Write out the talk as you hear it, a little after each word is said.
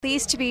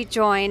Pleased to be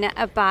joined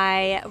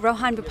by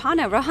Rohan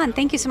Bopanna. Rohan,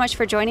 thank you so much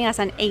for joining us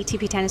on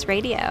ATP Tennis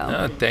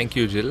Radio. Thank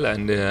you, Jill,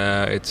 and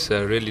it's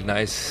really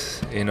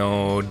nice,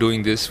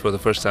 doing this for the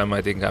first time.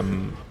 I think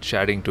I'm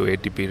chatting to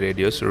ATP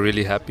Radio, so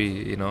really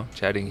happy,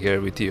 chatting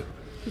here with you.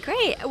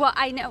 Great. Well,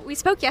 I know we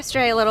spoke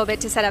yesterday a little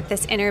bit to set up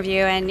this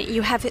interview, and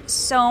you have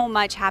so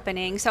much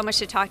happening, so much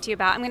to talk to you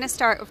about. I'm going to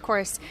start, of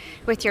course,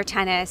 with your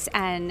tennis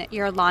and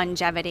your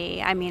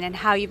longevity. And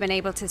how you've been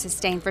able to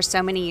sustain for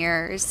so many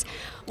years.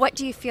 What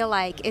do you feel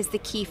like is the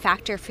key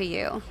factor for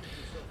you?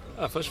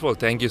 First of all,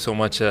 thank you so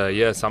much.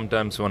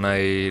 Sometimes when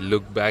I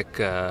look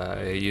back,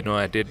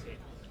 it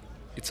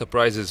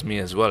surprises me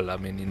as well.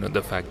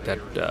 The fact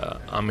that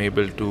I'm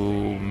able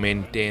to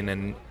maintain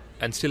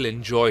and still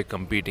enjoy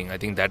competing. I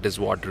think that is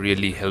what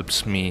really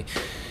helps me,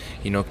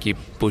 keep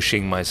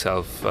pushing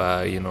myself,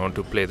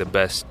 to play the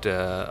best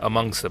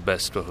amongst the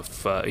best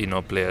of,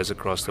 players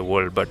across the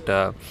world.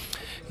 But,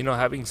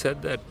 having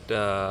said that,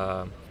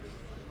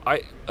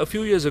 a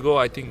few years ago,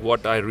 I think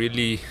what I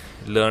really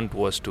learned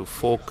was to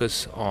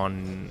focus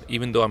on,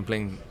 even though I'm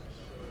playing,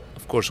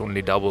 of course,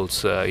 only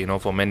doubles,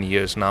 for many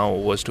years now,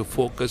 was to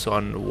focus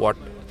on what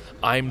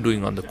I'm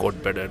doing on the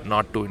court better,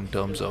 not to in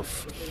terms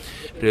of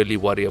really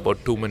worry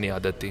about too many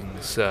other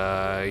things.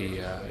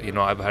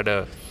 I've had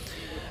a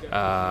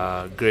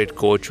great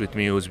coach with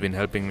me who's been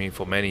helping me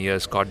for many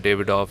years,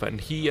 Davidoff,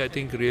 and he, I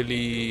think,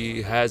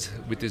 really has,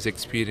 with his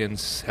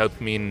experience,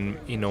 helped me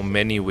in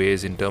many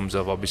ways in terms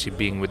of obviously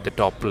being with the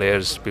top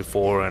players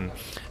before and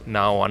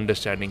now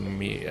understanding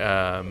me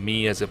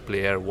as a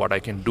player, what I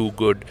can do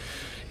good,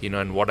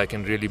 and what I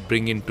can really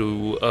bring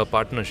into a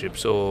partnership.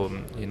 So,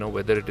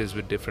 whether it is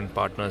with different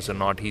partners or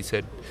not, he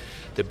said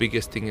the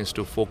biggest thing is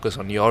to focus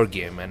on your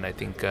game. And I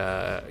think,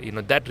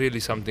 that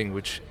really something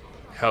which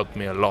helped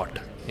me a lot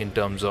in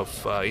terms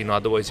of,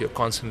 otherwise you're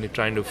constantly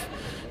trying to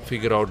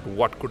figure out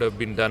what could have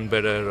been done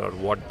better or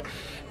what,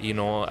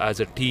 as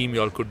a team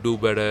you all could do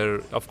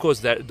better. Of course,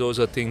 those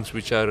are things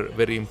which are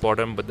very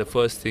important, but the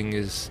first thing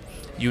is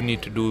you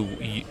need to do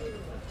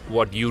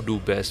what you do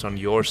best on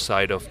your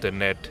side of the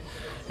net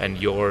and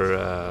your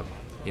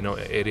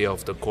area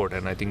of the court.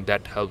 And I think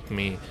that helped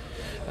me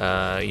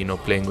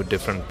playing with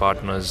different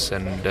partners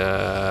and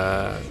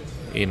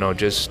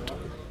just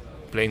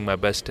playing my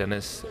best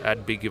tennis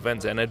at big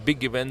events. And at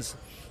big events,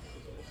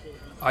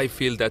 I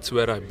feel that's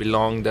where I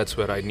belong, that's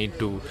where I need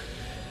to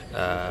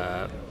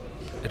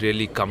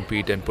really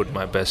compete and put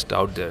my best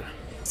out there.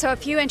 So a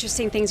few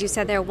interesting things you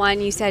said there.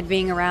 One, you said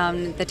being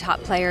around the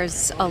top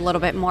players a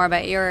little bit more,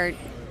 but you're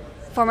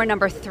former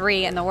number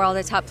 3 in the world,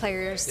 a top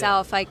player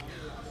yourself. Yeah.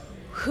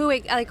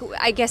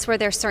 I guess were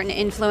there certain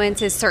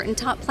influences, certain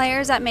top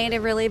players that made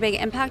a really big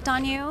impact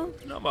on you?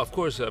 No, of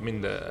course.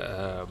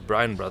 The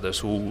Bryan brothers,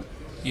 who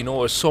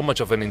are so much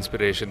of an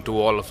inspiration to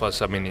all of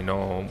us.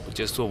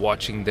 Just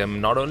watching them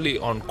not only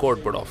on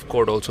court but off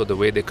court also, the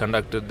way they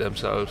conducted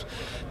themselves,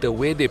 the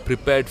way they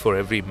prepared for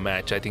every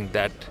match. I think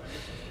that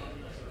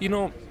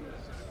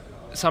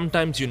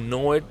sometimes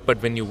it,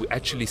 but when you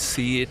actually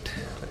see it,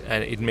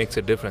 and it makes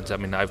a difference.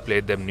 I've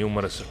played them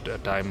numerous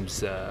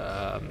times,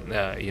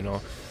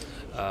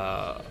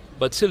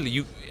 but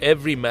still,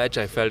 every match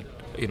I felt,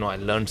 I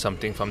learned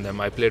something from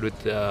them. I played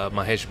with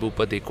Mahesh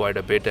Bhupati quite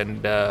a bit,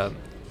 and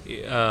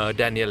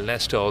Daniel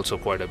Nestor also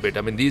quite a bit.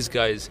 These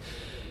guys,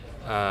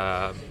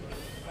 I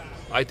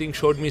think,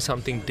 showed me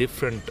something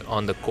different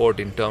on the court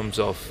in terms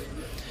of,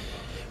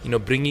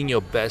 bringing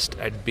your best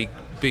at big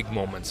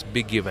moments,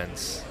 big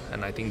events.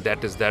 And I think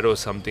that was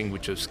something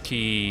which was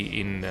key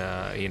in,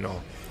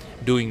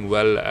 doing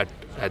well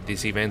at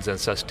these events and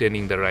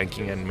sustaining the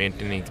ranking and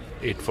maintaining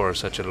it for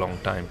such a long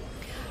time.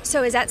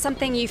 So is that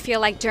something you feel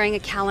like during a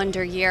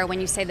calendar year, when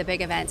you say the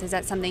big events, is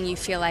that something you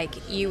feel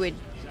like you would,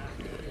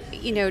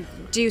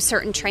 do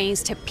certain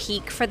trainings to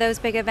peak for those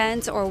big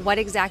events? Or what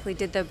exactly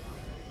did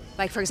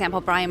for example,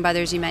 Bryan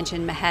brothers, you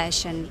mentioned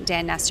Mahesh and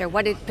Dan Nestor,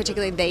 what did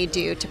particularly they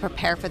do to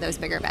prepare for those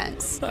bigger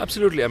events?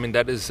 Absolutely.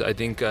 That is, I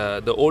think,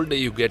 the older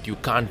you get, you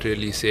can't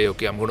really say,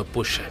 okay, I'm going to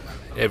push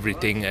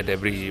everything at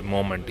every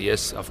moment.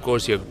 Yes, of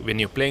course, when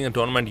you're playing a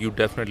tournament, you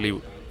definitely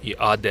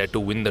are there to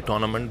win the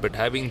tournament. But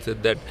having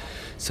said that,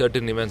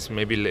 certain events,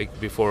 maybe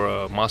like before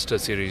a Master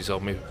Series or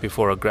maybe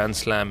before a Grand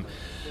Slam,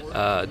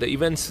 the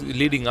events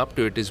leading up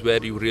to it is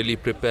where you really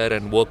prepare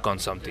and work on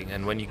something.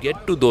 And when you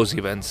get to those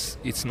events,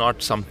 it's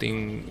not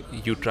something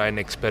you try and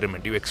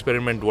experiment. You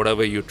experiment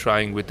whatever you're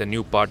trying with a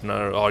new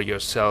partner or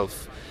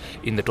yourself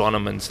in the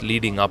tournaments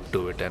leading up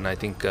to it. And I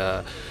think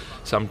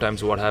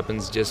sometimes what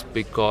happens, just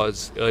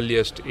because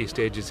earlier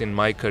stages in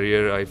my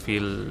career, I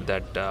feel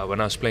that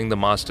when I was playing the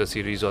Master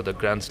Series or the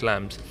Grand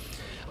Slams,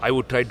 I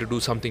would try to do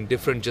something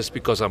different just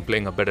because I'm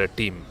playing a better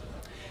team.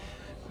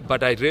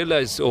 But I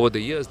realized over the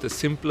years, the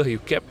simpler you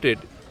kept it,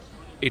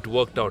 it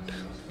worked out,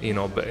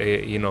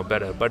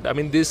 better. But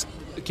this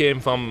came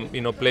from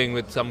playing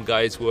with some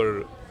guys who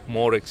were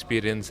more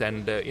experienced,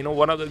 and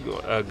one of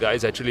the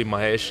guys, actually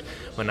Mahesh,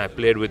 when I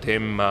played with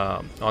him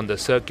on the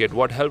circuit,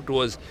 what helped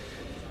was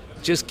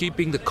just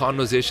keeping the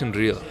conversation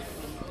real.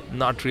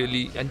 Not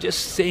really, and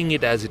just saying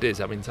it as it is.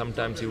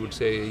 Sometimes he would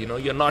say,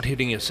 you're not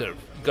hitting your serve.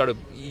 gotta,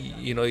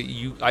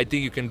 I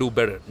think you can do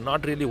better.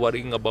 Not really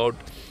worrying about,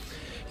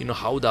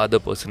 how the other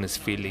person is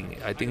feeling.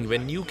 I think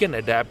when you can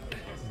adapt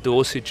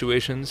those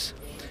situations,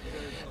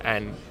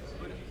 and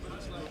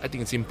I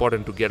think it's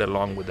important to get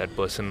along with that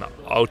person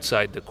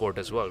outside the court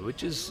as well,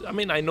 which is,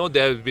 I know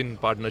there have been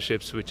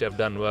partnerships which have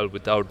done well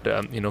without,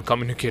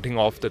 communicating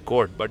off the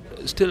court. But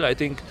still, I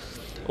think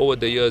over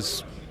the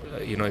years,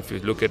 if you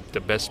look at the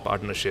best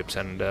partnerships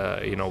and,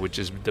 which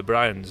is the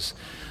Bryans,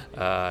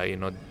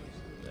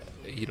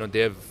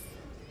 they've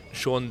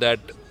shown that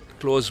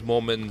close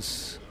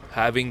moments,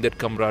 having that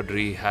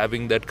camaraderie,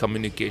 having that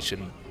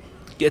communication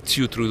gets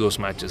you through those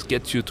matches,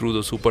 gets you through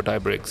those super tie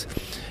breaks,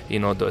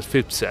 those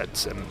fifth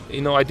sets.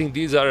 And, I think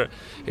these are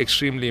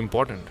extremely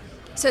important.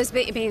 So it's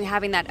been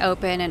having that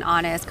open and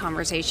honest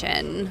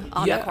conversation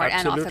on the court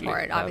and off the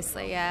court,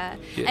 obviously, yeah.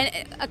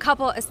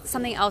 And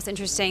something else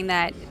interesting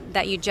that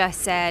you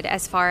just said,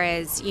 as far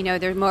as,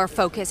 there's more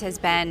focus has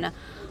been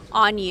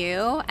on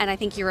you, and I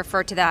think you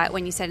referred to that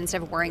when you said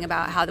instead of worrying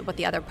about what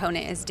the other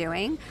opponent is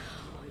doing.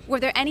 Were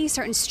there any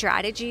certain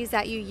strategies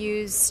that you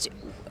used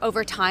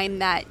over time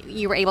that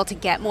you were able to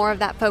get more of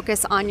that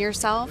focus on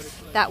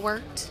yourself that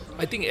worked?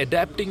 I think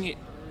adapting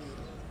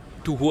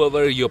to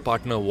whoever your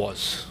partner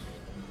was,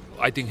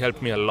 I think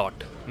helped me a lot.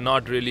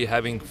 Not really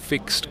having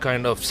fixed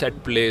kind of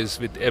set plays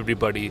with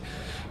everybody.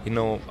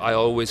 I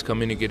always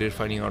communicated,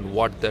 finding out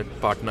what that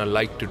partner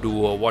liked to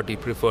do or what he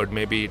preferred.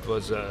 Maybe it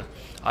was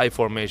I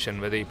formation,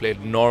 whether he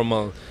played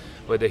normal,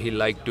 whether he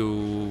liked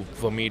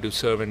for me to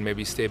serve and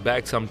maybe stay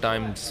back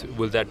sometimes.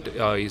 With that,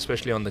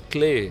 especially on the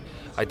clay,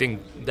 I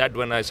think that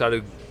when I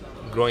started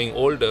growing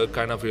older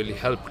kind of really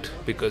helped,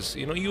 because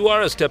you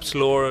are a step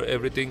slower,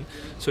 everything,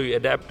 so you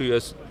adapt to your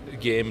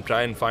game,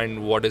 try and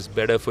find what is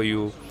better for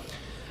you.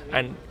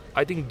 And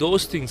I think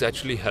those things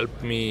actually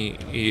helped me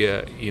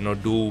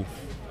do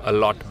a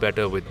lot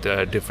better with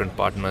different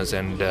partners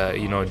and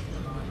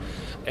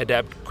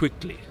adapt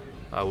quickly,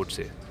 I would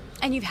say.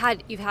 And you've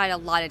had a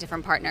lot of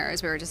different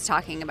partners we were just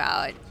talking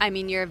about.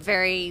 You're a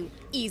very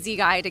easy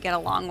guy to get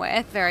along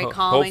with, very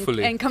calm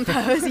and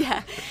composed.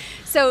 Yeah.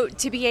 So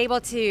to be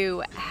able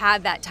to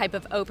have that type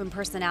of open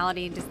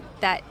personality,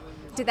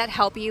 did that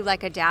help you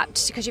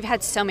adapt? Because you've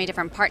had so many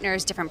different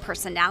partners, different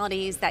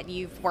personalities that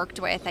you've worked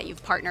with, that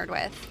you've partnered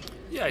with.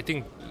 Yeah, I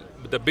think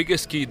the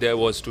biggest key there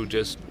was to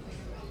just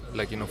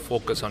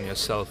focus on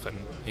yourself, and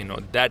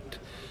that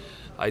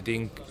I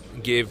think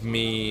gave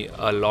me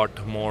a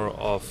lot more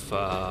of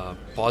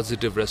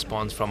positive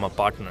response from a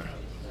partner,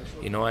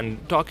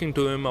 and talking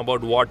to him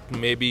about what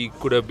maybe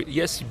could have been,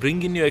 yes,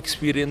 bring in your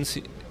experience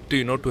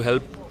to to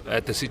help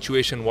at the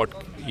situation, what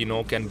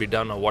can be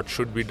done or what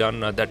should be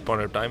done at that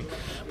point of time,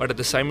 but at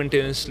the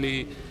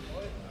simultaneously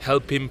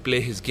help him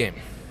play his game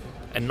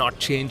and not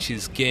change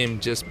his game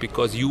just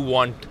because you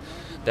want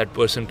that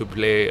person to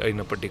play in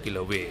a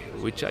particular way,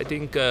 which I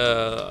think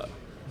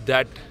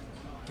that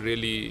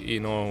really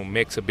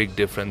makes a big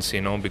difference,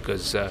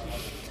 because a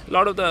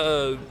lot of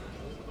the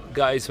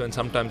guys, when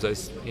sometimes I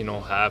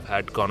have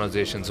had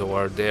conversations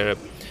over, they're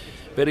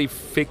very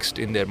fixed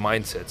in their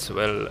mindsets.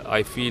 Well,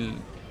 I feel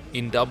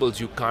in doubles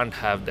you can't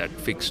have that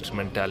fixed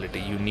mentality.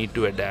 You need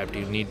to adapt,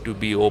 you need to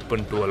be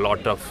open to a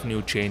lot of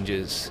new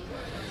changes,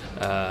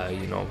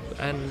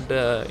 and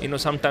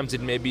sometimes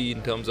it may be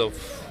in terms of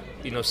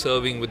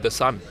serving with the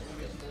sun.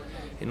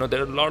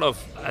 There are a lot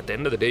of, at the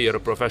end of the day, you're a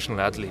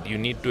professional athlete. You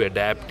need to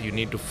adapt. You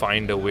need to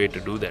find a way to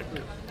do that.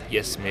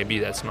 Yes, maybe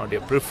that's not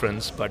your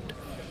preference, but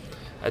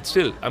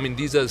still,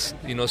 these are,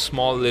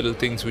 small little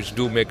things which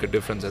do make a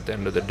difference at the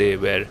end of the day,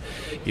 where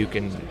you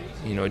can,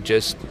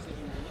 just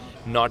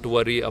not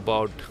worry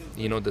about,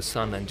 the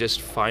sun, and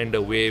just find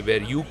a way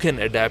where you can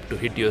adapt to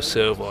hit your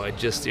serve or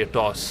adjust your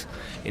toss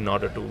in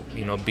order to,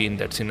 be in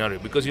that scenario.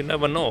 Because you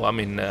never know, where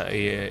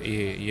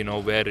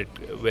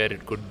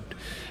it could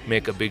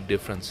make a big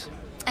difference.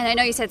 And I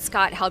know you said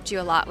Scott helped you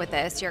a lot with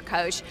this, your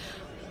coach.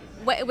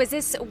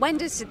 When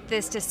did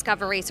this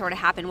discovery sort of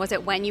happen? Was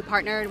it when you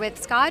partnered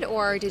with Scott,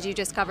 or did you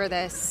discover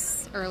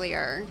this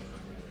earlier?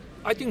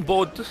 I think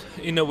both,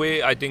 in a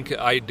way. I think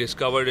I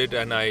discovered it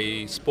and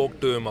I spoke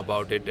to him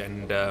about it,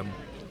 and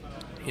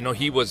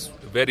he was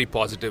very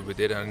positive with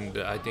it. And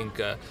I think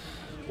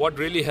what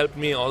really helped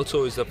me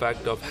also is the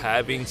fact of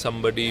having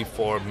somebody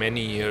for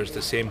many years,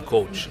 the same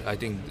coach. I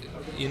think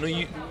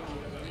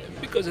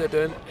because at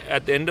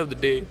the end of the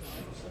day,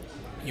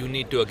 you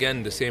need to,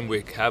 again, the same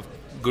way, have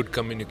good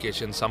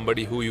communication,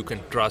 somebody who you can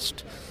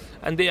trust,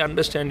 and they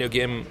understand your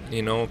game,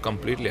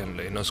 completely.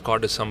 And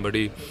Scott is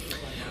somebody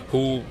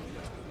who,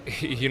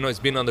 has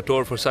been on the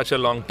tour for such a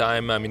long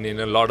time. A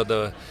lot of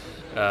the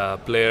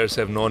players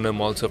have known him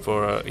also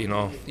for,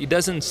 he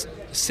doesn't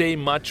say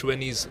much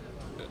when he's,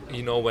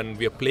 when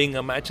we are playing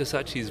a match as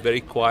such. He's very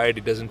quiet,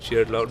 he doesn't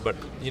cheer loud, but,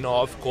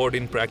 off court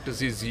in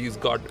practices, he's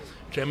got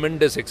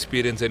tremendous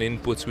experience and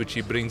inputs which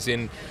he brings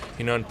in,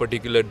 in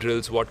particular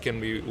drills, what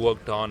can be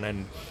worked on,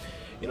 and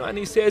and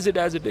he says it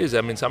as it is.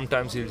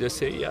 Sometimes he'll just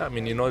say, at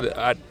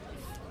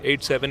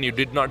 8-7 you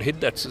did not hit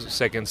that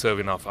second serve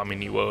enough.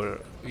 You were,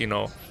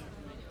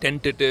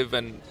 tentative,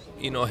 and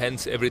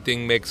hence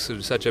everything makes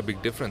such a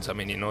big difference. I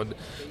mean,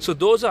 so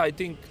those are, I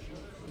think,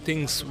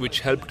 things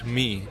which helped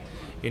me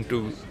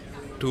into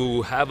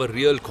to have a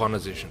real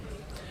conversation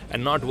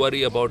and not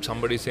worry about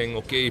somebody saying,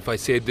 okay, if I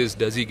say this,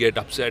 does he get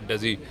upset?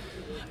 Does he?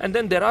 And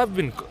then there have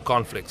been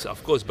conflicts,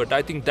 of course, but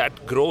I think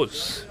that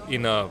grows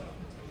in a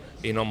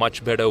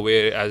much better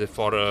way as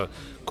for a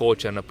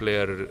coach and a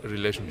player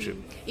relationship.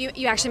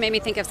 You actually made me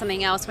think of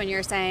something else when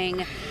you're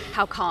saying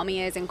how calm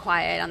he is and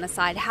quiet on the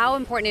side. How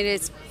important it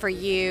is for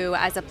you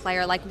as a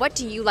player? Like, what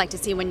do you like to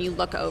see when you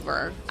look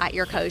over at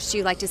your coach? Do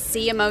you like to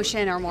see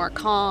emotion or more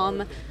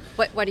calm?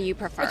 What do you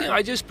prefer? I think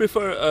I just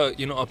prefer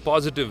a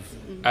positive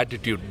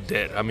attitude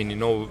there. I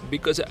mean,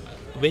 because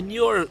when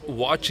you're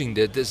watching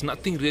there's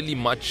nothing really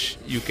much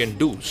you can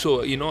do.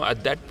 So,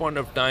 at that point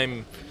of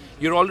time,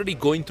 you're already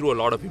going through a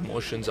lot of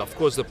emotions. Of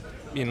course,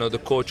 the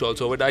coach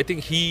also, but I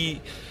think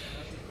he,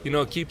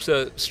 keeps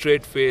a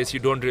straight face. You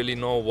don't really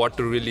know what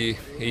to really,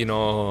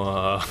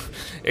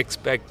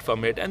 expect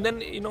from it. And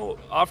then,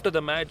 after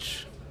the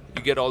match,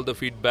 you get all the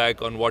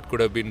feedback on what could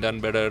have been done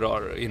better,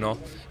 or,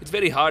 it's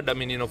very hard. I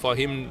mean, for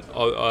him,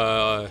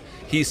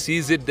 he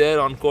sees it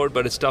there on court,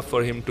 but it's tough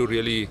for him to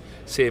really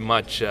say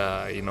much,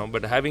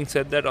 But having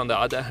said that, on the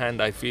other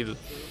hand, I feel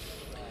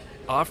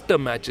after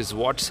matches,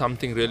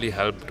 something really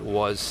helped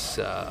was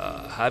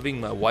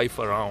having my wife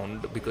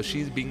around, because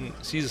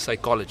she's a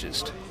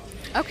psychologist.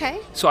 Okay.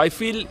 So I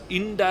feel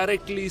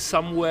indirectly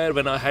somewhere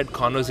when I had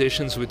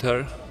conversations with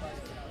her,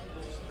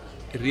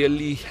 it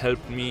really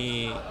helped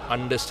me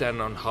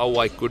understand on how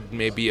I could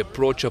maybe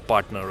approach a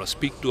partner or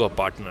speak to a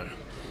partner.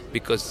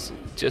 Because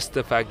just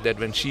the fact that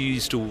when she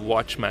used to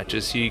watch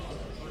matches, she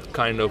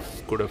kind of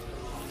could have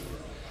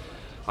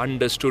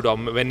understood, or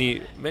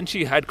when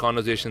she had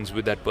conversations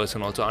with that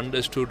person, also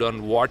understood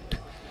on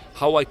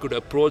how I could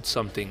approach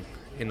something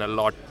in a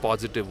lot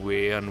positive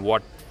way, and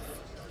what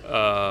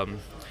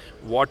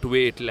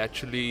way it will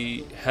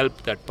actually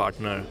help that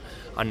partner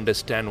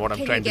understand what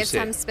I'm trying to say.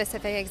 Can you give some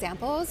specific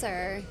examples,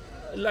 or?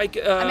 Like,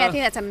 I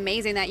think that's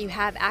amazing that you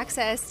have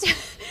access.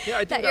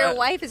 That your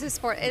wife is a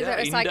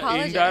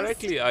psychologist.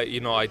 Indirectly,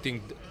 I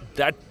think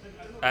that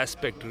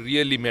aspect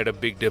really made a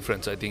big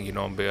difference. I think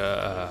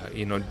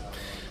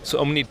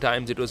so many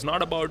times it was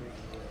not about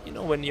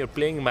when you're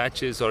playing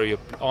matches or you're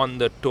on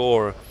the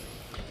tour.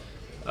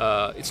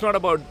 It's not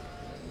about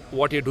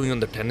what you're doing on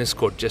the tennis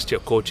court, just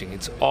your coaching.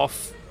 It's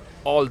off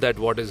all that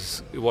what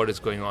is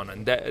going on,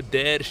 and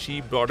there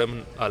she brought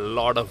in a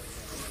lot of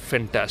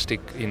fantastic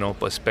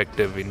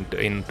perspective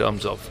in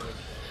terms of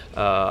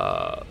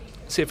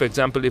say, for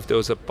example, if there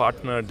was a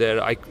partner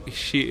there,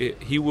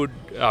 she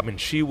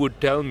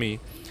would tell me,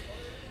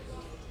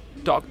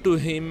 talk to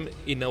him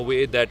in a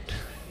way that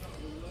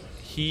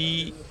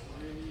he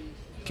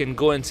can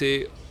go and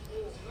say,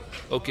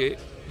 okay,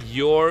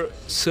 your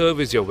serve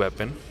is your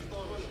weapon.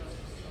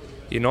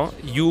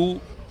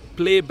 You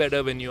play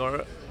better when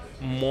you're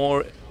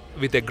more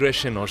with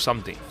aggression or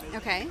something.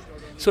 Okay.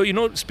 So,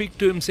 speak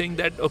to him saying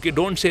that, okay,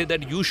 don't say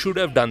that you should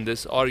have done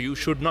this or you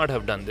should not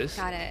have done this.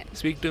 Got it.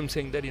 Speak to him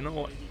saying that,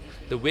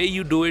 the way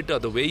you do it or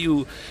the way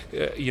you,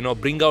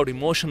 bring out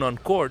emotion on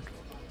court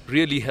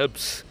really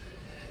helps,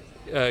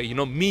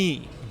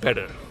 me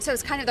better. So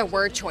it's kind of the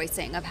word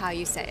choicing of how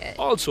you say it.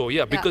 Also,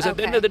 yeah, because at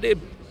the end of the day,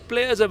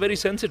 players are very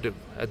sensitive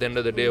at the end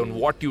of the day on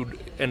what you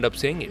end up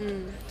saying it.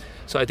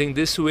 So I think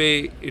this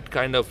way it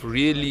kind of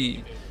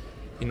really,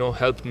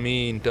 helped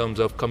me in terms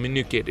of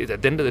communicate.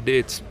 At the end of the day,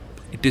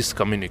 it is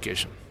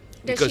communication.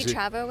 Does she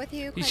travel with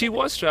you? She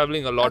was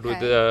traveling a lot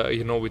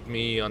with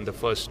me on the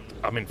first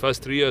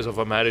 3 years of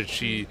our marriage.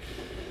 She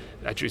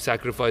actually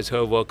sacrificed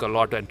her work a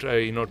lot and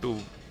try, to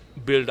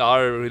build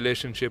our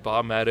relationship,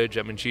 our marriage.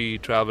 I mean, she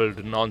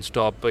traveled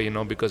non-stop,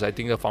 because I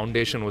think a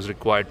foundation was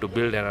required to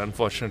build, and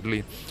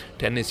unfortunately,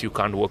 tennis, you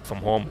can't work from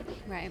home.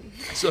 Right.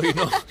 So,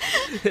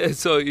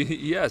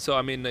 so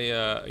I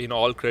mean,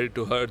 all credit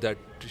to her that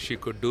she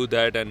could do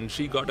that, and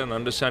she got an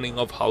understanding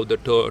of how the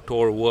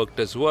tour worked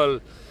as well.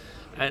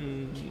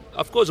 And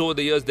of course, over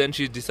the years, then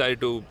she decided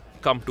to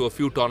come to a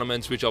few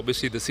tournaments, which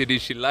obviously the city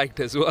she liked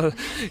as well.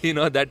 Like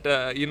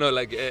Smart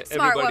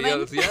everybody woman.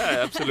 else. Yeah,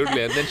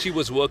 absolutely. And then she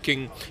was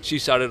working. She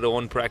started her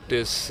own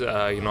practice.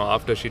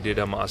 After she did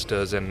her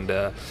masters, and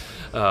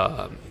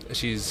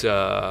she's.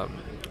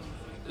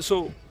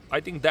 So I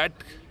think that,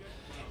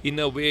 in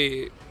a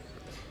way,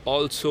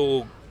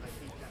 also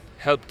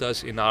helped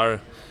us in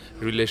our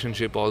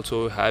relationship.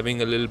 Also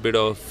having a little bit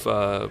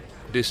of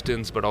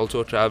distance, but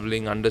also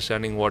traveling,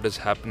 understanding what is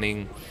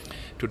happening.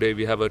 Today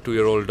we have a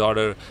 2-year-old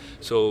daughter,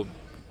 so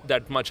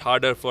that much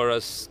harder for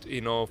us,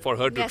 for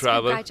her to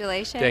travel.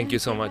 Congratulations. Thank you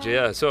so much.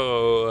 Yeah,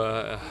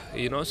 so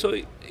so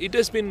it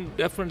has been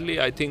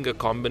definitely, I think, a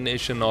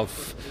combination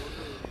of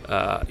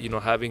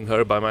having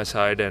her by my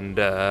side and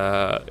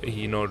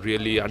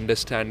really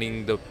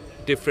understanding the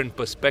different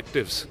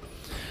perspectives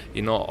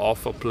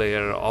of a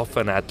player, of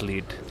an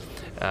athlete.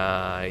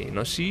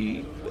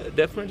 She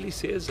definitely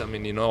says, I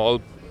mean,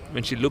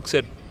 when she looks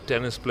at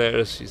tennis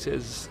players, she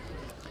says,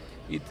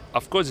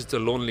 of course it's a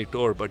lonely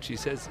tour, but she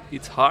says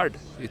it's hard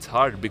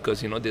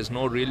because there's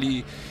no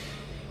really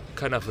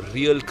kind of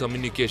real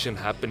communication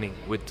happening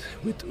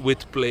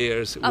with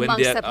players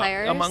amongst the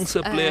players, amongst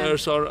the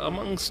players or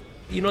amongst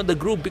the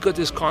group, because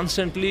it's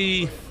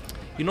constantly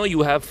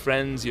you have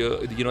friends,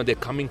 they're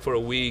coming for a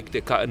week,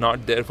 they're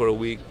not there for a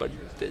week, but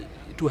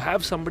to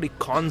have somebody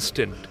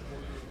constant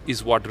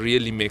is what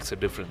really makes a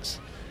difference.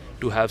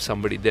 To have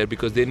somebody there,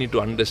 because they need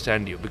to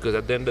understand you, because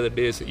at the end of the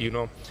day,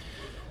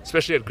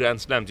 especially at Grand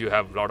Slams, you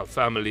have a lot of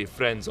family,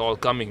 friends all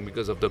coming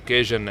because of the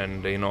occasion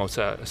and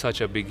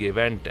such a big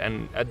event,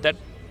 and at that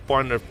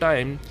point of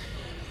time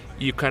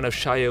you kind of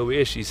shy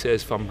away, she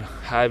says, from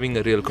having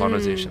a real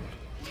conversation.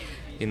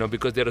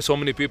 Because there are so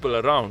many people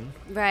around,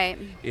 right?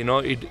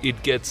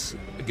 It gets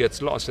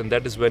lost, and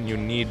that is when you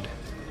need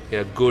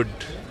a good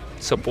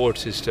support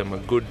system, a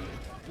good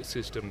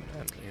system,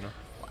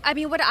 I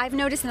mean, what I've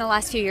noticed in the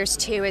last few years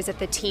too is that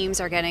the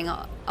teams are getting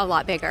a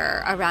lot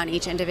bigger around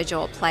each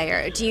individual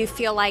player. Do you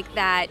feel like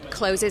that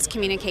closes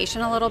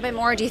communication a little bit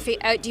more? Do you feel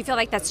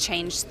like that's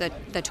changed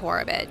the tour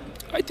a bit?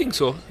 I think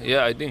so.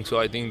 Yeah, I think so.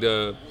 I think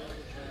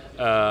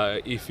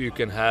if you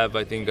can have,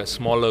 I think, a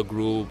smaller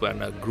group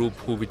and a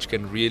group which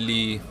can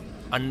really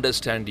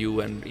understand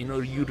you, and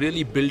you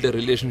really build a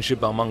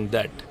relationship among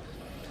that.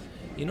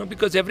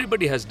 Because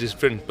everybody has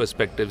different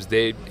perspectives.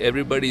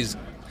 Everybody's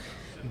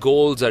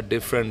goals are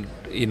different.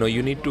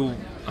 You need to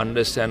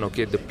understand,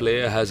 okay, the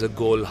player has a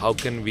goal, how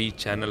can we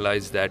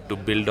channelize that to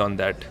build on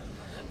that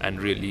and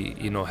really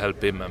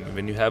help him. I mean,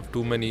 when you have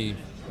too many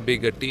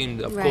bigger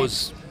teams, of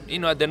course,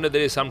 at the end of the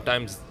day,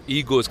 sometimes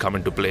egos come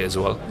into play as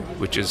well,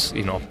 which is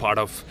part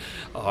of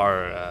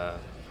our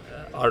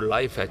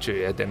life,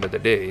 actually. At the end of the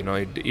day,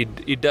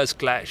 it does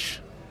clash,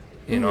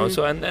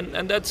 so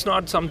and that's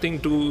not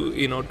something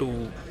to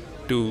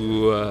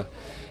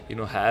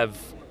have.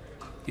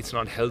 It's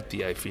not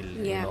healthy, I feel.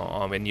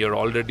 When you're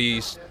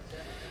already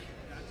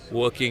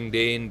working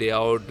day in, day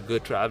out,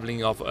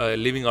 traveling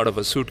living out of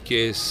a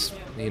suitcase,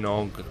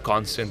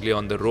 constantly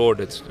on the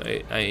road, it's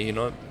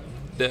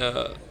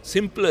the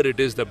simpler it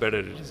is, the better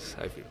it is,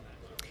 I feel.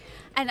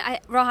 And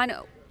Rohan,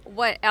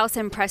 what else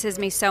impresses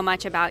me so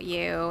much about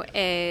you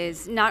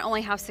is not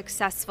only how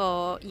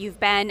successful you've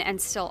been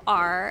and still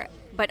are,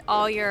 but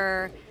all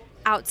your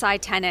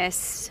outside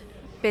tennis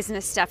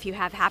business stuff you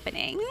have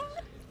happening.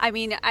 I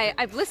mean,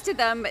 I've listed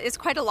them. It's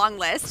quite a long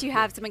list. You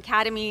have some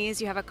academies.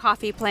 You have a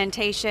coffee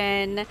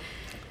plantation.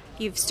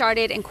 You've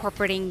started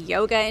incorporating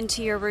yoga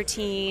into your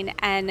routine.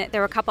 And there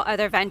were a couple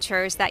other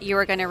ventures that you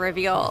were going to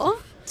reveal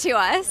to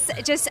us.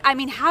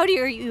 How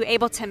are you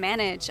able to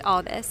manage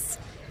all this?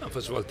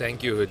 First of all,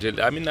 thank you,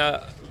 Jill. I mean,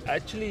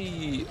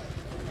 actually,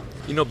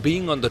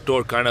 being on the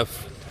tour kind of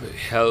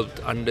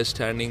helped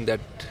understanding that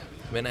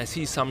when I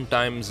see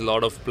sometimes a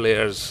lot of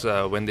players,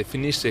 when they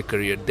finish their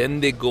career, then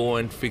they go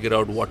and figure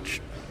out what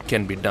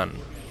can be done.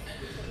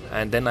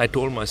 And then I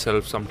told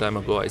myself some time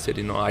ago, I said,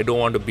 I don't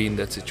want to be in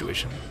that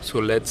situation. So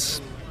let's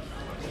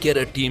get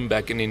a team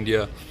back in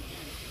India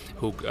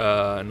who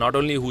not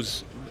only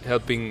who's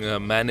helping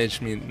manage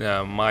me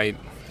my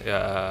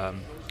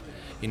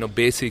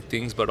basic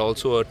things, but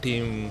also a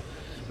team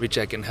which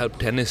I can help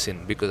tennis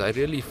in, because I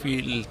really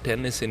feel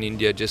tennis in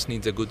India just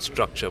needs a good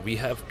structure. We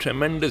have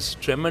tremendous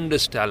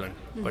talent,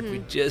 but we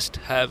just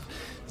have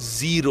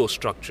zero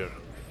structure.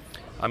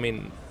 I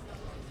mean,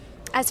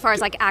 as far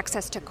as like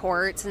access to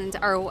courts in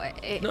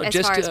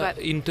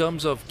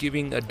terms of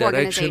giving a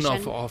direction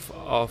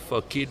of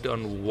a kid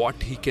on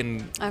what he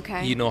can,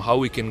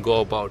 how he can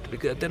go about.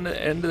 Because at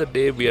the end of the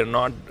day, we are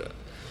not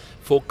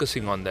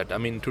focusing on that. I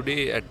mean,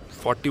 today at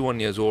 41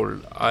 years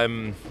old,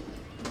 I'm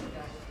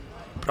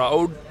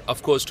proud,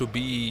 of course, to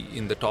be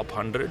in the top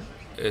 100,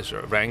 is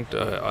ranked,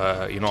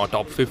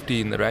 top 50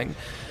 in the rank.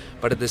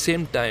 But at the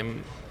same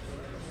time,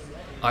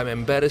 I'm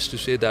embarrassed to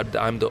say that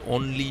I'm the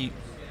only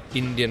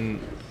Indian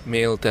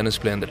male tennis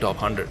player in the top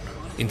 100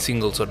 in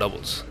singles or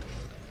doubles,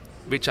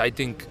 which I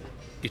think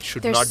it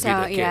should not be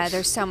the case. Yeah,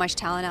 there's so much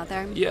talent out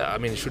there. Yeah, I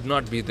mean, it should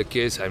not be the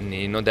case. I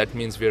mean, that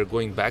means we are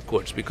going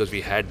backwards, because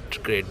we had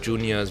great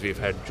juniors, we've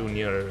had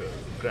junior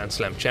Grand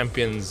Slam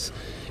champions.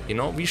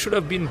 We should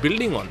have been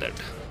building on that.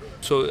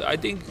 So I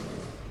think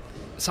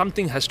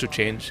something has to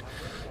change.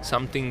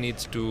 Something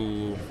needs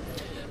to,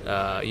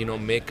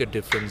 make a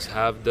difference.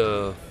 Have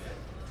the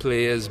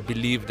players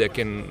believe they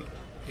can,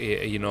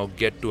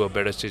 get to a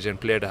better stage and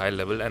play at a high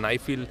level. And I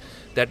feel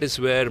that is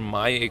where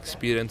my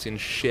experience in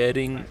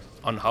sharing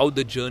on how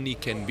the journey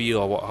can be,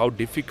 or how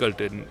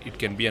difficult it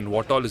can be, and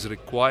what all is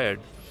required,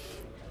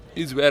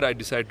 is where I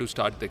decided to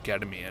start the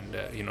academy. And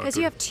because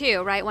you have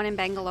two, right? One in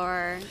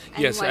Bangalore.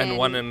 And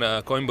one in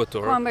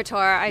Coimbatore.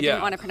 I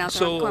didn't want to pronounce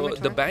it wrong.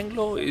 So the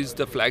Bangalore is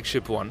the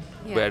flagship one,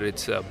 where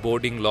it's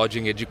boarding,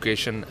 lodging,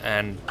 education,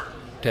 and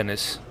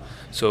tennis.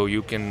 So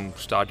you can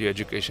start your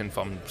education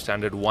from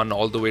standard 1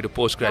 all the way to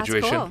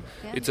post-graduation. That's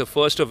cool. Yeah. It's a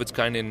first of its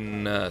kind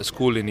in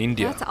school in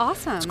India. That's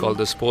awesome. It's called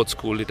the sports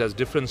school. It has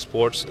different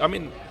sports. I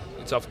mean,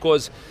 it's of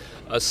course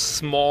a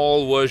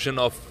small version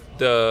of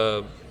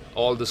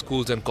all the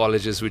schools and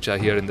colleges which are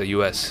here in the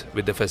US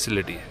with the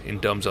facility.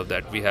 In terms of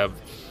that, we have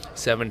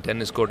 7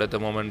 tennis court at the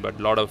moment, but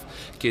a lot of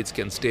kids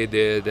can stay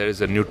there. There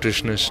is a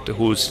nutritionist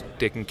who's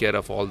taking care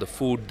of all the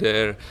food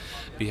there.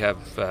 We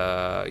have,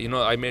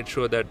 I made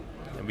sure that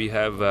we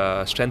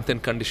have strength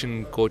and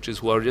conditioning coaches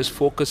who are just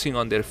focusing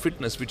on their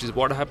fitness, which is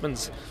what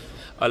happens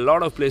a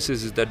lot of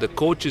places, is that the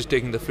coach is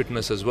taking the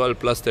fitness as well,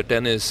 plus the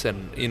tennis,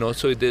 and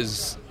so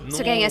there's so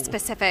getting a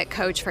specific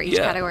coach for each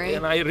category.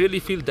 And I really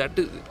feel that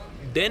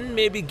then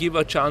maybe give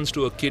a chance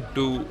to a kid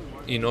to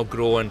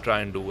grow and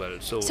try and do well.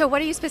 So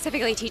what are you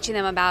specifically teaching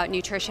them about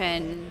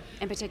nutrition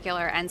in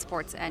particular and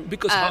sports and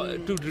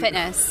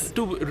fitness?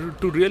 To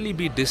really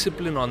be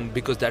disciplined on,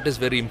 because that is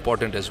very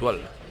important as well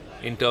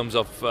in terms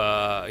of,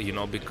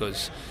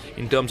 because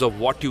in terms of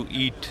what you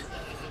eat,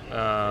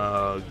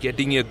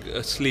 getting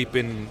your sleep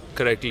in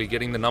correctly,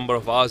 getting the number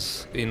of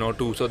hours,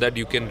 so that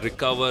you can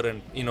recover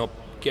and,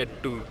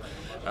 get to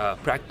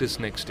practice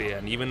next day.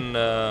 And even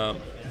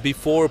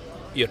before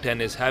your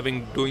tennis,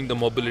 doing the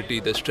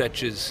mobility, the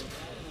stretches,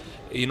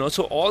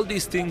 so all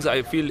these things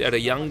I feel at a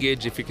young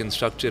age, if you can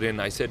structure in,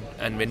 I said,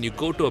 and when you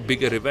go to a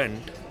bigger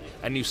event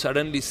and you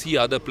suddenly see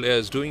other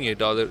players doing it,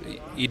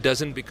 it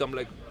doesn't become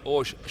like,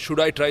 oh, should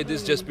I try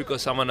this just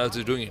because someone else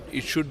is doing it?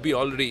 It should be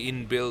already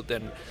inbuilt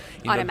and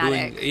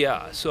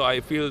automatic. So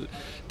I feel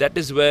that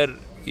is where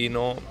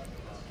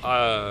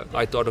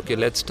I thought, okay,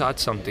 let's start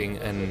something,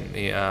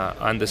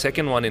 and the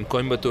second one in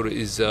Coimbatore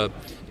is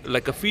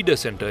like a feeder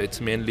center. It's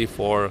mainly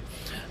for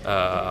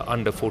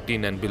under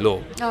 14 and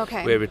below,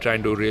 where we're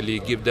trying to really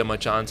give them a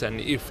chance,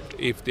 and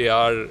if they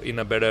are in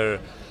a better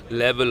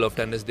level of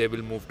tennis, they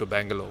will move to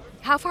Bangalore.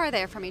 How far are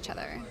they from each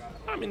other?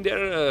 I mean,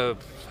 they're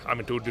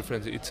two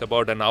different. It's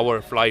about an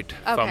hour flight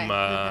from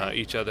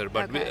each other,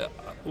 but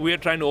we are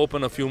trying to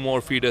open a few more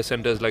feeder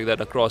centers like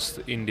that across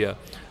India,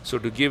 so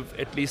to give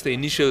at least the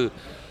initial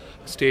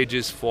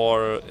stages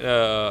for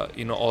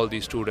all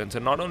these students.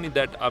 And not only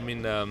that,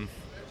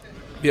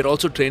 we are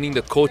also training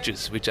the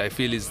coaches, which I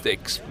feel is the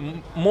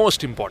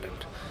most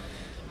important,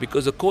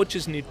 because the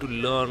coaches need to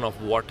learn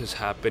of what is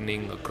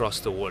happening across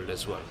the world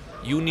as well.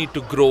 You need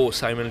to grow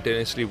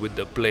simultaneously with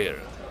the player,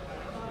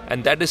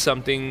 and that is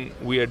something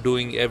we are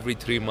doing every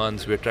 3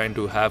 months. We're trying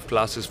to have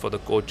classes for the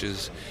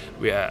coaches.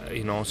 We are,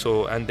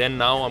 and then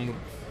now I'm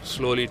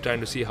slowly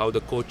trying to see how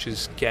the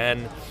coaches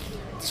can.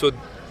 So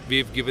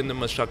we've given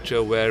them a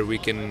structure where we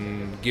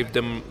can give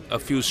them a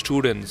few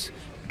students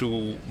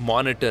to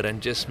monitor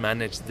and just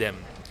manage them.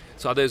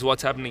 So otherwise,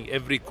 what's happening,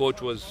 every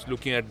coach was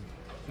looking at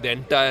the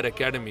entire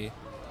academy,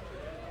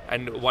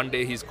 and one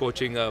day he's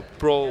coaching a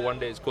pro, one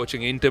day he's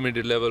coaching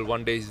intermediate level,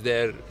 one day he's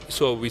there.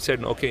 So we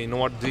said, okay, you know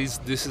what, this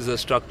is a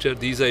structure,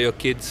 these are your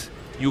kids,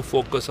 you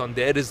focus on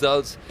their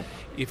results.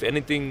 If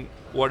anything,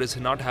 what is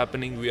not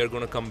happening, we are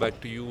going to come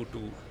back to you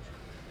to,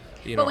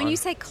 But when you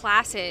say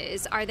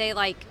classes, are they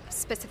like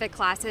specific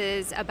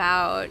classes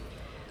about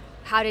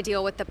how to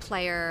deal with the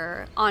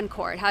player on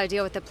court, how to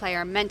deal with the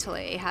player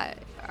mentally?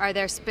 Are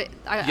there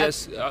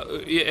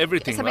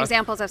everything. Some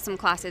examples of some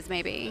classes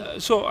maybe?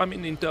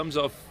 In terms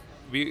of,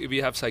 we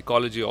have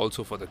psychology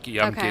also for the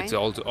young kids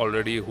also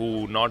already,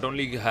 who not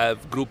only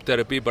have group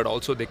therapy, but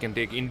also they can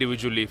take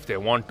individually if they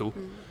want to.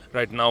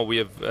 Right now we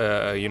have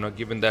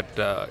given that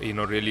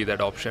really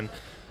that option.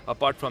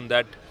 Apart from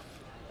that,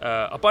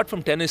 apart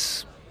from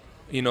tennis,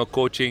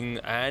 coaching,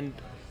 and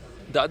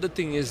the other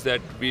thing is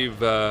that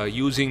we've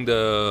using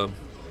the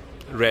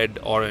red,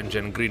 orange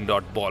and green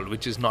dot ball,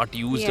 which is not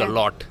used a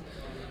lot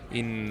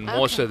in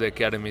most of the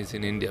academies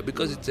in India,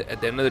 because it's, at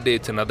the end of the day,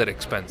 it's another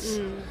expense.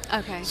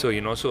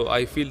 So so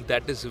I feel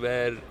that is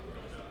where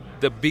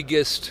the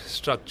biggest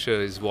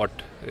structure is what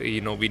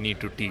we need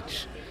to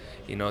teach,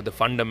 the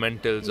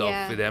fundamentals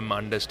of them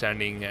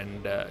understanding,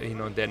 and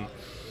then,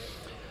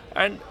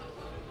 and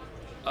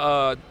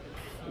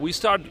we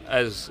start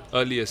as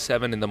early as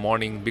 7 in the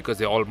morning, because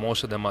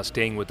most of them are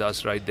staying with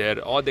us right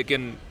there, or they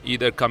can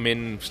either come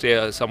in,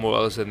 stay somewhere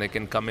else, and they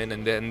can come in,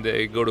 and then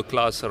they go to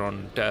class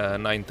around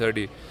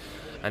 9:30,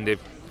 and they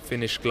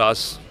finish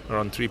class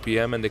around 3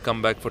 p.m. and they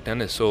come back for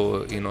tennis.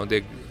 So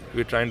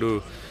we're trying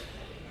to,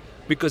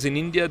 because in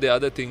India the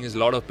other thing is, a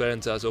lot of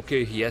parents ask,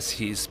 okay, yes,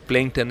 he's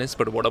playing tennis,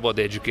 but what about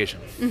the education?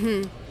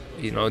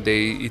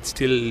 It's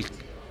still,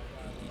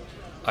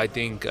 I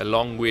think, a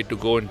long way to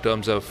go in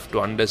terms of to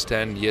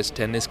understand, yes,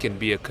 tennis can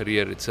be a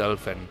career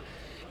itself, and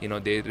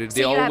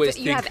they always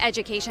think... you have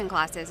education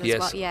classes as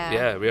well.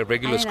 Yeah, we have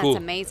regular school.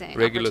 That's amazing.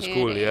 Regular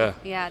school,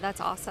 Yeah,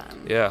 that's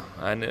awesome. Yeah,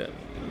 and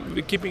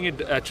we're keeping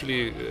it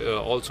actually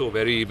also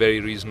very,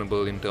 very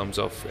reasonable in terms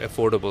of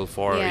affordable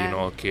for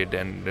a kid.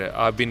 And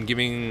I've been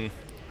giving,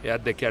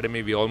 at the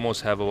academy, we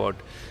almost have about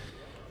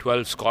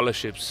 12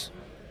 scholarships.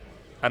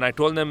 And I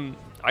told them,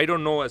 I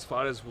don't know, as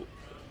far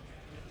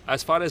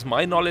as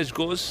my knowledge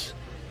goes,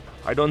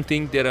 I don't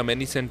think there are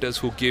many centers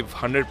who give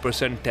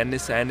 100%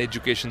 tennis and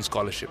education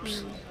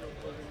scholarships.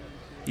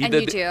 And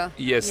you do?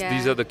 Yes,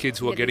 these are the kids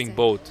who are getting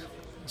both.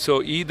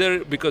 So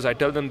either, because I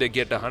tell them they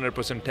get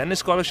 100% tennis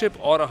scholarship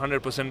or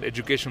 100%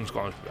 education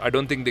scholarship. I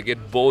don't think they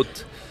get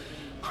both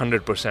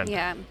 100%.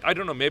 Yeah. I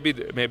don't know,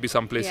 maybe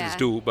some places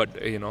do, but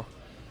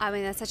I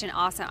mean, that's such an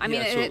awesome. I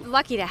mean, Yeah, so-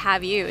 lucky to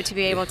have you to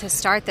be able to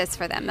start this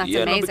for them. That's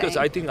Yeah, amazing. no, because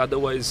I think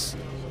otherwise,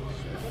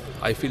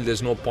 I feel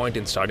there's no point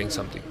in starting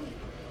something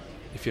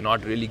if you're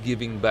not really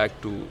giving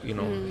back to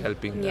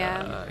helping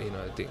Yeah.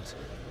 things.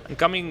 And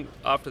coming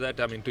after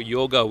that, I mean, to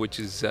yoga, which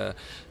is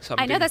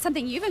something. I know that's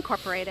something you've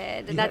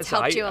incorporated. That's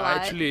helped you a lot.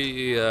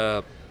 Actually,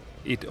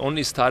 it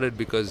only started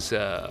because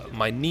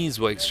my knees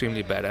were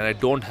extremely bad, and I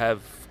don't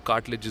have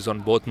cartilages on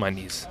both my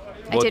knees.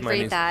 I did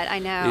read that. I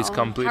know. It's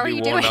completely How are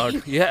you worn doing?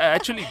 out. Yeah,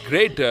 actually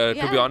great to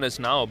Yeah. be honest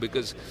now,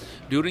 because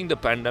during the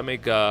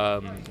pandemic,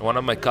 one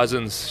of my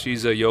cousins,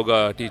 she's a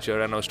yoga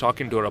teacher, and I was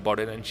talking to her about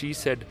it, and she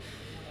said,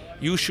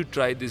 you should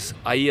try this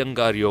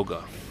Iyengar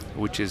yoga,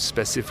 which is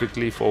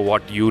specifically for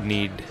what you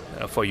need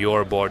for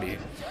your body.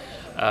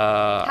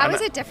 How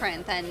is it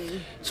different than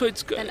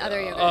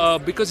other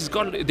yogas? Because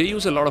they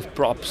use a lot of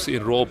props,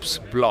 ropes,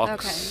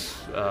 blocks.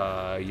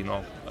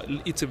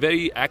 It's a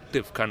very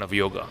active kind of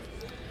yoga.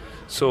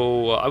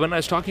 So when I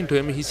was talking to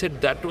him, he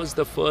said that was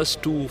the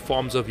first two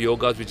forms of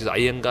yogas, which is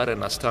Iyengar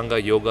and Ashtanga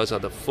yogas, are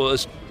the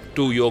first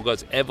two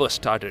yogas ever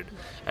started,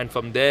 and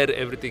from there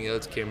everything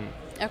else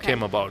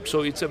came about.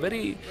 So it's a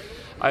very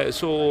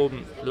so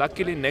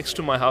luckily next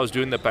to my house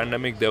during the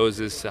pandemic there was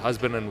this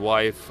husband and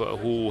wife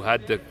who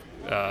had the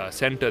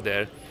center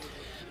there,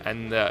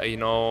 and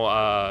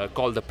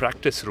called the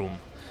practice room,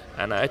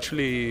 and I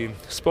actually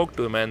spoke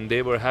to them, and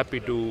they were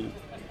happy to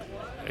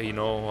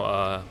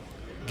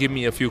give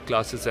me a few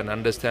classes and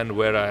understand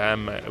where I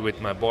am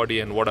with my body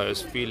and what I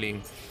was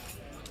feeling.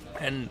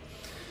 And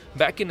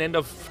back in end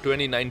of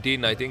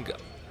 2019, I think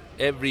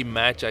every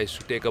match I used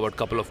to take about a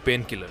couple of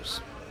painkillers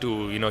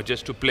to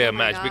just to play a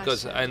match, gosh.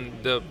 because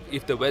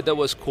if the weather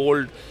was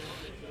cold,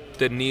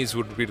 the knees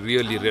would be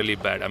really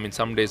bad. I mean,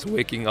 some days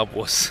waking up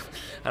was,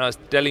 and I was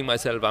telling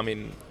myself, I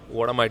mean,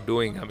 what am I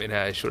doing? I mean,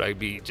 should I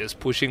be just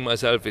pushing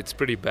myself? It's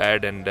pretty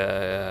bad, and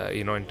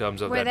in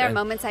terms of Were that. there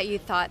moments that you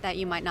thought that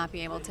you might not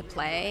be able to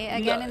play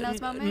again in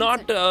those moments?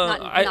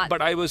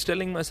 But I was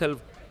telling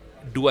myself,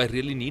 do I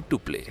really need to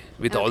play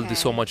with all this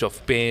so much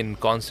of pain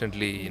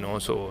constantly?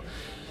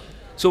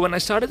 So when I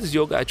started this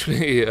yoga,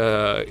 actually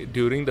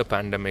during the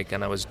pandemic,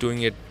 and I was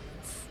doing it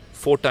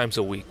 4 times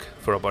a week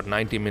for about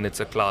 90 minutes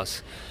a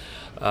class,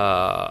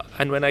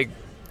 and when I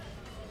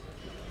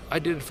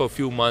did it for a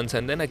few months,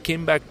 and then I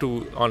came back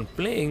on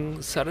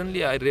playing.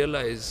 Suddenly I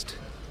realized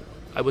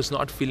I was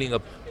not feeling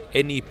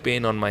any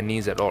pain on my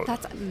knees at all.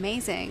 That's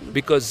amazing.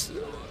 Because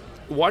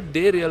what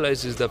they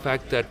realized is the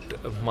fact that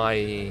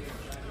my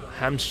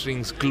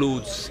hamstrings,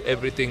 glutes,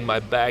 everything, my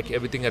back,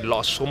 everything had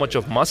lost so much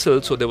of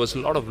muscle, so there was a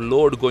lot of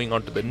load going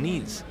onto the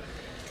knees.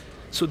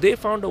 So they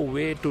found a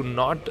way to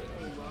not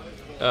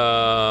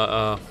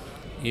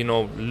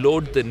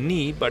load the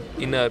knee, but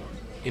in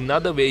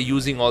another way,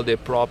 using all their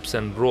props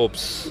and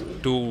ropes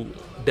to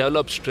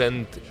develop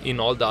strength in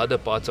all the other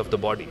parts of the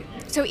body.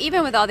 So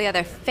even with all the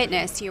other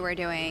fitness you were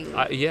doing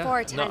for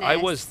tennis, no, I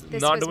was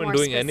this not was even more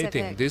doing specific.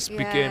 anything. This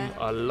became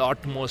a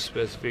lot more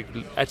specific,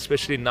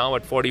 especially now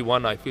at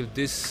 41. I feel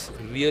this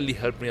really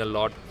helped me a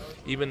lot.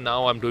 Even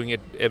now I'm doing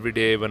it every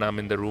day when I'm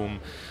in the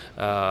room.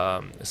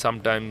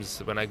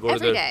 Sometimes when I go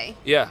every day?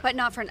 Yeah. But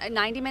not for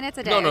 90 minutes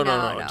a day?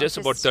 No. Just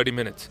about 30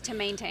 minutes. To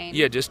maintain?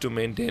 Yeah, just to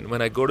maintain.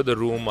 When I go to the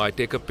room, I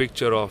take a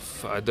picture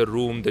of the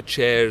room, the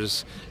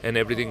chairs and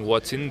everything,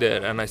 what's in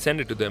there, and I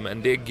send it to them,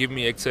 and they give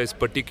me exercise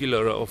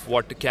particular of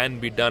what can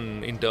be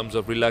done in terms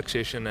of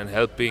relaxation and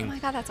helping. Oh my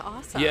God, that's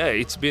awesome. Yeah,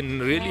 it's been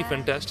really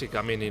fantastic.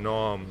 I mean,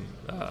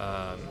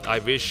 I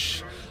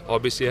wish,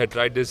 obviously, I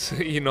tried this,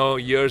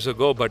 years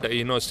ago, but,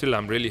 still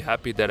I'm really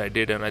happy that I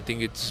did, and I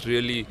think it's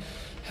really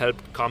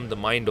helped calm the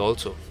mind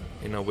also,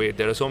 in a way.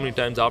 There are so many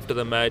times after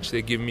the match,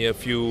 they give me a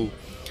few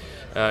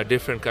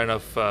different kind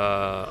of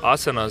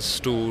asanas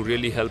to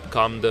really help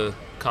calm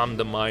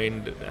the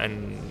mind,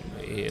 and,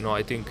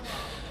 I think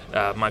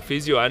my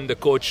physio and the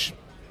coach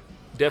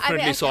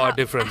definitely saw a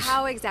difference.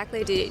 How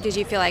exactly did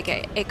you feel like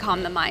it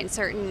calmed the mind?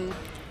 Certain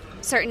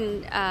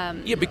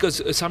yeah,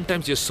 because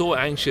sometimes you're so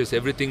anxious,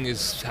 everything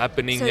is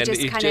happening, so and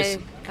it just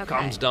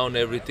calms okay. down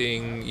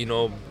everything.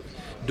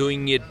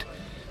 Doing it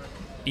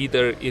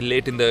either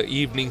late in the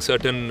evening,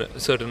 certain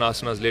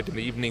asanas late in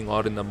the evening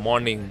or in the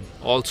morning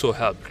also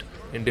helped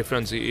in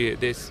different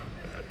this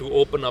to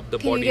open up the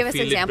Can body. You give us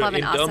an example of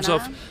an in terms asana?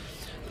 of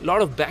a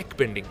lot of back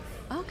bending.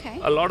 Okay.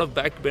 A lot of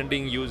back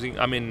bending using.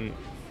 I mean,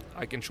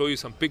 I can show you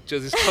some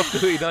pictures and stuff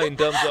too, in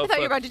terms of. I thought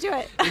you were going to do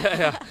it.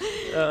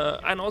 Yeah.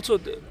 And also,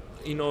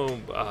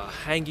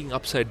 hanging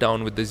upside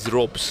down with these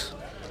ropes,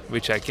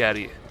 which I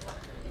carry.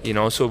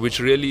 So which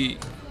really,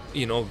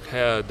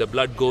 the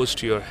blood goes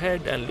to your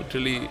head, and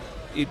literally,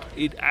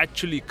 it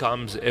actually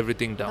calms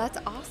everything down. That's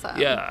awesome.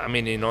 Yeah, I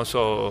mean,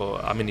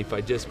 if I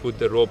just put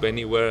the rope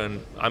anywhere,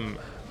 and I'm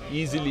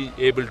easily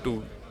able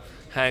to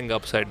hang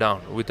upside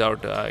down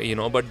without,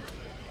 but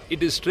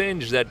it is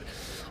strange that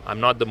I'm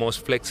not the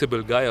most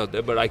flexible guy out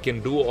there, but I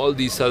can do all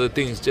these other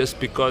things just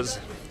because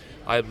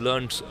I've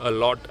learned a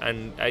lot,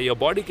 and your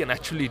body can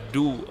actually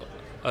do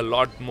a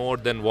lot more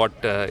than what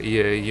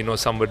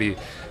somebody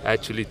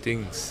actually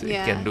thinks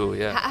it can do.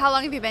 Yeah. How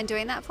long have you been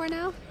doing that for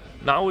now?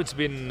 Now it's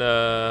been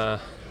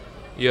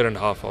year and a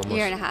half almost.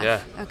 Year and a half.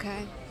 Yeah.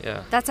 Okay.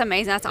 Yeah. That's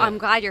amazing. I'm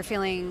glad you're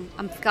feeling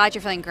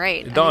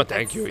great. No,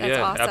 thank you. That's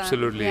awesome.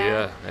 Absolutely.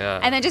 Yeah.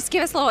 And then just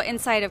give us a little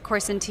insight, of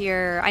course, into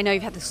I know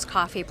you've had this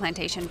coffee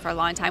plantation for a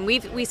long time.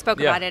 We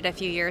spoke about it a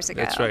few years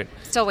ago. That's right.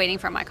 Still waiting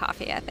for my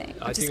coffee, I think.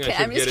 I think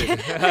I should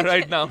get it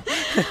right now.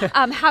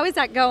 How is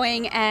that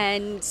going?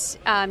 And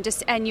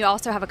and you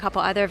also have a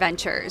couple other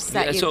ventures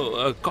that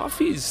So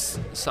coffee is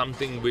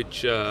something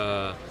which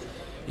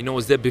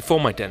was there before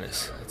my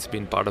tennis. It's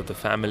been part of the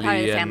family.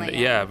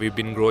 We've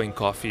been growing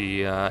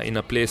coffee in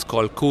a place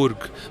called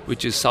Coorg,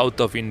 which is south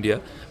of India.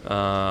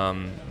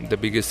 The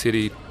biggest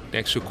city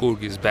next to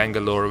Coorg is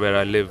Bangalore, where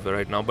I live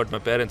right now. But my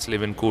parents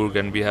live in Coorg,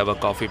 and we have a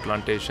coffee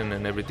plantation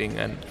and everything.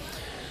 And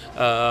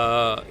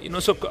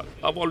so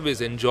I've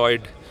always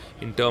enjoyed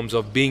in terms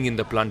of being in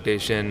the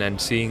plantation and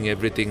seeing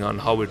everything on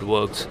how it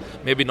works.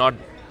 Maybe not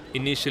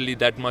initially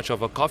that much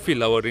of a coffee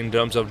lover in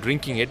terms of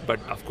drinking it, but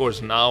of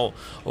course now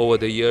over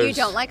the years. You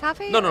don't like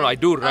coffee? No, I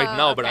do right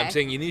now, okay. but I'm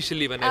saying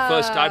initially when I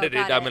first started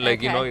it, I mean,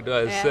 like,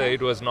 okay.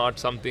 it was not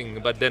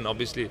something, but then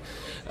obviously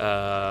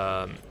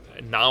now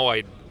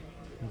I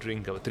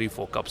drink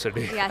 3-4 cups a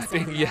day. Yes.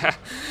 I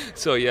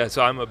think,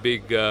 so I'm a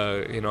big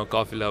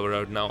coffee lover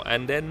right now.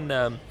 And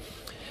then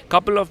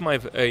couple of my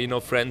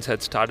friends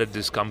had started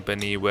this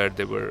company where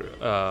they were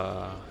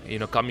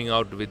coming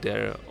out with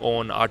their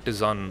own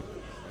artisan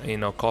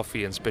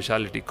coffee and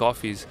specialty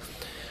coffees.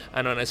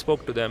 And when I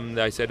spoke to them,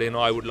 I said,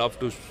 I would love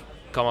to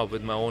come up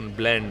with my own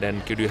blend,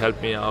 and could you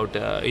help me out,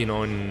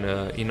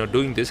 in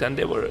doing this? And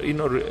they were,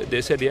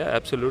 they said, yeah,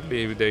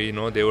 absolutely.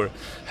 They were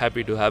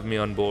happy to have me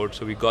on board.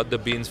 So we got the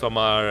beans from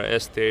our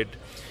estate,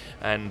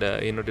 and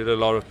did a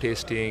lot of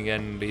tasting,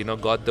 and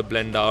got the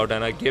blend out,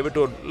 and I gave it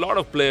to a lot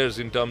of players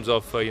in terms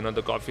of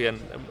the coffee, and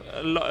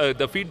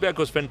the feedback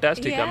was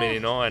fantastic. Yeah. I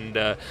mean,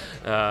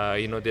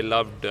 and they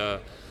loved.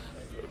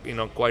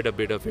 Quite a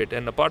bit of it.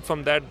 And apart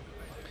from that,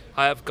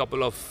 I have a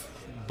couple of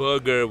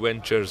burger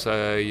ventures,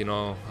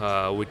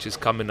 which is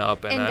coming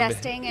up, and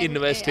investing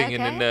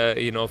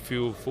in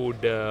few food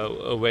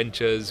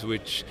ventures,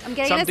 which I'm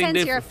getting a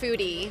sense you're a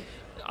foodie.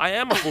 I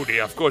am a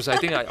foodie, of course. I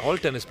think all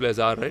tennis players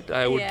are, right?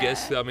 I would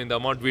guess. I mean, the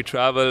amount we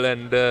travel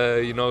and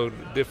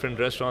different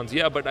restaurants.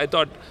 Yeah, but I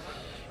thought,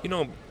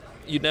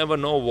 you never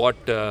know what.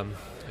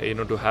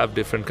 To have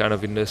different kind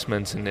of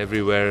investments in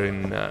everywhere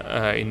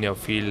in your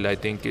field, I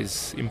think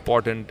is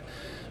important,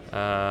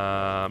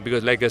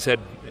 because like I said,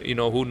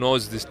 who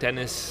knows, this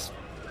tennis,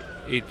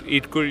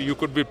 you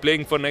could be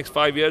playing for next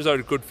 5 years, or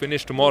it could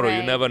finish tomorrow. Right.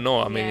 You never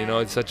know. I mean,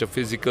 it's such a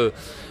physical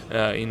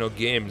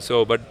game.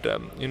 So, but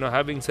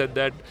having said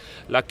that,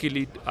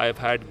 luckily I've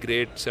had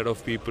great set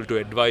of people to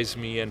advise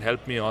me and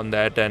help me on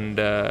that, and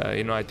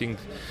I think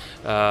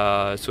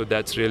so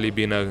that's really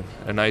been a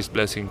nice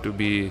blessing to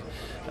be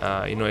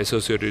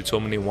associated with so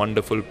many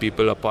wonderful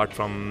people apart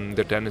from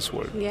the tennis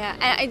world. Yeah,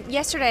 and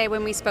yesterday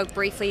when we spoke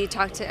briefly, you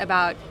talked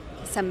about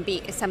some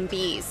bees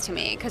to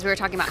me, because we were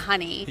talking about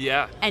honey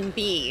and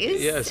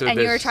bees. Yeah, so and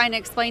you were trying to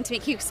explain to me.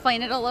 Can you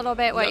explain it a little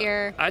bit?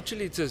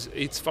 Actually,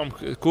 it's from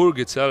Coorg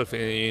itself.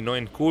 In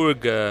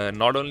Coorg,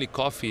 not only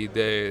coffee,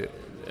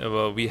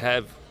 we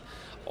have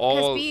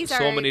all bees so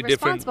are many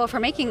responsible different. For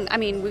making. I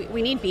mean,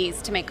 we need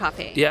bees to make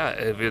coffee.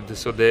 Yeah,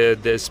 so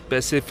they're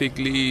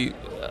specifically.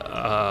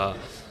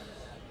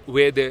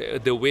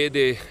 The way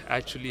they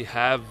actually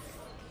have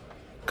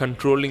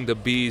controlling the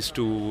bees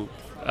to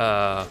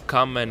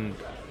come and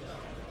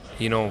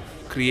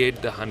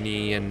create the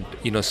honey, and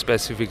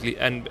specifically,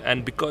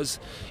 and because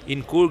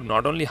in Coorg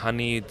not only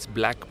honey, it's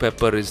black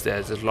pepper is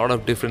there. There's a lot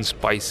of different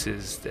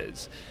spices.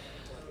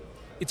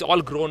 It's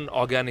all grown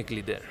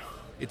organically there.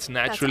 It's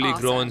naturally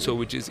grown,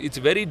 so it's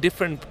very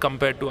different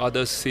compared to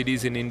other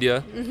cities in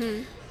India.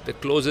 Mm-hmm. The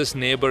closest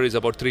neighbor is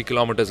about 3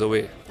 kilometers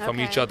away from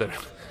each other.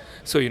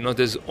 So,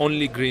 there's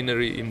only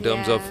greenery in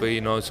terms of,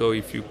 so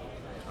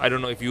I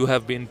don't know if you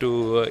have been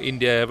to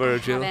India ever,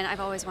 Jill? I haven't. I've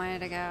always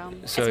wanted to go.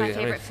 So, it's my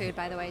favorite food,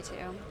 by the way, too.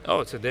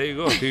 Oh, so there you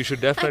go. You should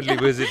definitely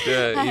visit,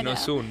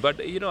 soon. But,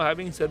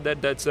 having said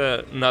that, that's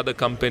another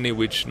company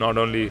which not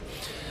only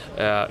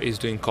is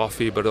doing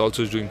coffee, but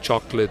also is doing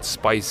chocolates,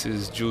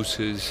 spices,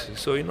 juices.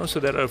 So, so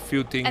there are a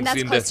few things. And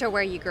that's close to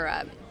where you grew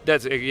up.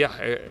 That's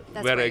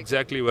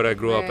exactly where I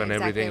grew up and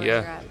everything.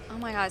 Oh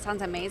my God, it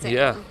sounds amazing.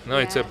 Yeah, no,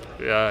 it's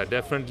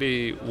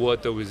definitely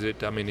worth a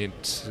visit. I mean,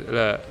 it's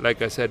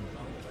like I said,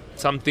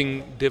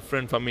 something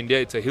different from India.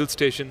 It's a hill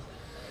station,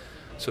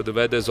 so the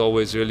weather is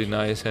always really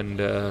nice,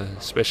 and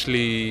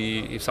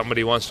especially if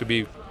somebody wants to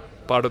be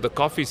part of the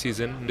coffee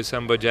season,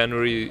 December,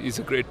 January is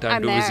a great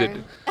time to visit.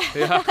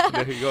 Yeah,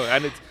 there you go,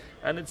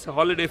 and it's a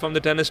holiday from the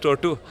tennis store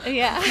too.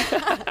 Yeah.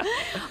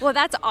 Well,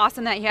 that's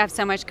awesome that you have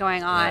so much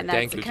going on.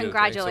 Thank you.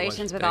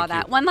 Congratulations with all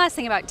that. One last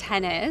thing about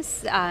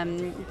tennis.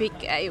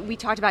 We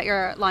talked about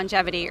your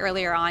longevity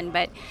earlier on,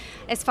 but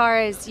as far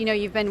as,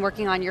 you've been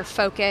working on your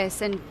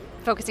focus and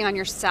focusing on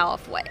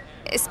yourself, what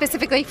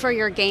specifically for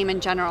your game in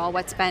general,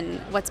 what's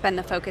been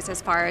the focus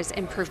as far as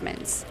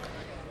improvements?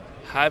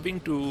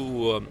 Having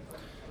to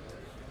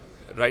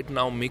right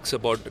now mix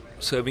about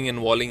serving and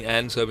volleying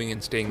and serving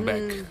and staying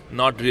back.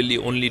 Not really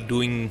only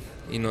doing,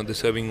 the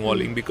serving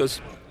volleying,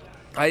 because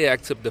I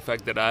accept the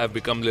fact that I have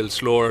become a little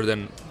slower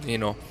than,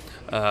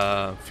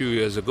 a few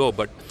years ago.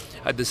 But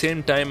at the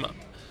same time,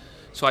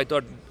 so I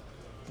thought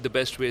the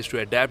best way is to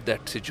adapt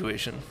that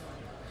situation,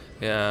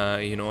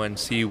 and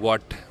see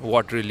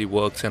what really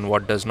works and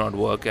what does not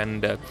work.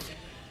 And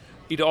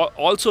it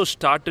also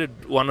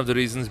started, one of the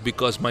reasons,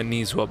 because my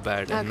knees were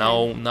bad. And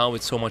now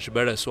it's so much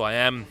better. So I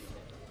am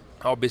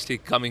obviously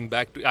coming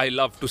back to, I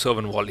love to serve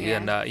and volley,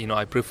 and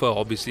I prefer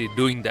obviously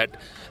doing that.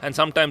 And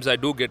sometimes I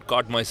do get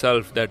caught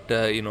myself that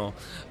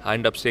I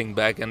end up staying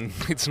back, and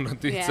it's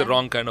the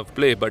wrong kind of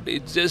play. But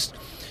it's just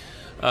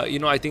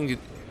I think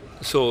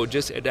so,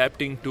 just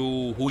adapting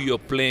to who you're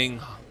playing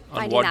on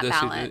finding what that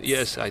balance.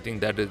 Yes, I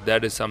think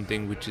that is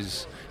something which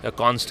is a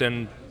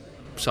constant,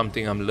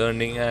 something I'm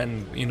learning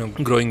and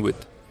growing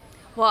with.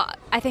 Well,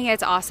 I think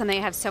it's awesome that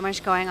you have so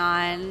much going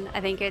on.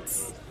 I think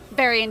it's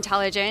very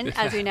intelligent,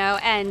 as we know,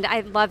 and I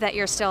love that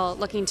you're still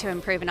looking to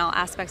improve in all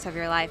aspects of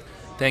your life.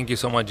 Thank you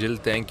so much, Jill.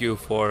 Thank you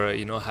for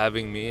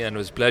having me, and it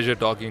was a pleasure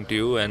talking to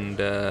you, and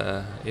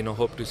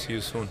hope to see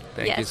you soon.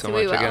 Thank you so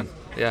much again.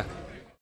 Yeah.